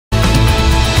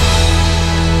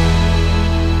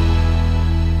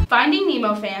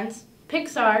Nemo fans,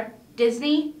 Pixar,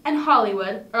 Disney, and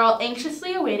Hollywood are all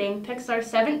anxiously awaiting Pixar's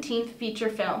 17th feature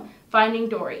film, Finding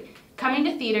Dory, coming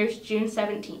to theaters June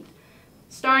 17th.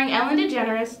 Starring Ellen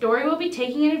DeGeneres, Dory will be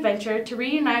taking an adventure to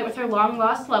reunite with her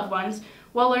long-lost loved ones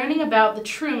while learning about the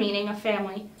true meaning of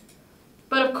family.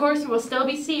 But of course, we'll still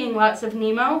be seeing lots of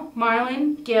Nemo,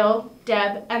 Marlin, Gil,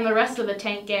 Deb, and the rest of the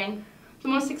Tank Gang. The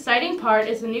most exciting part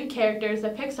is the new characters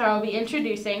that Pixar will be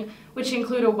introducing, which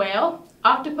include a whale,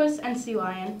 octopus, and sea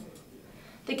lion.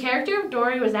 The character of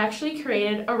Dory was actually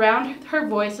created around her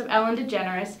voice of Ellen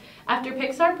DeGeneres after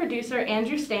Pixar producer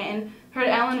Andrew Stanton heard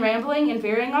Ellen rambling and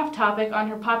veering off topic on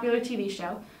her popular TV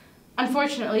show.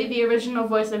 Unfortunately, the original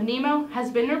voice of Nemo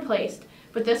has been replaced,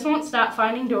 but this won't stop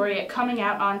Finding Dory at coming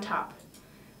out on top.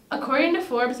 According to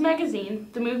Forbes magazine,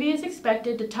 the movie is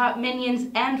expected to top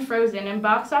Minions and Frozen in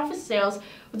box office sales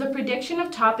with a prediction of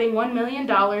topping $1 million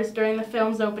during the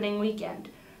film's opening weekend.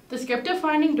 The script of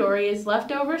Finding Dory is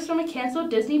leftovers from a canceled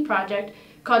Disney project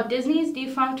called Disney's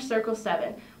defunct Circle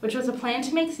 7, which was a plan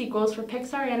to make sequels for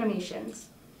Pixar animations.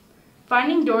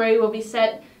 Finding Dory will be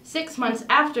set 6 months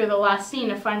after the last scene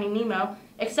of Finding Nemo,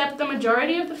 except the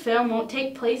majority of the film won't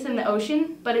take place in the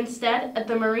ocean, but instead at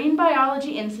the Marine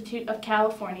Biology Institute of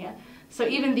California. So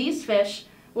even these fish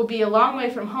will be a long way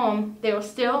from home, they will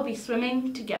still be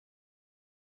swimming together.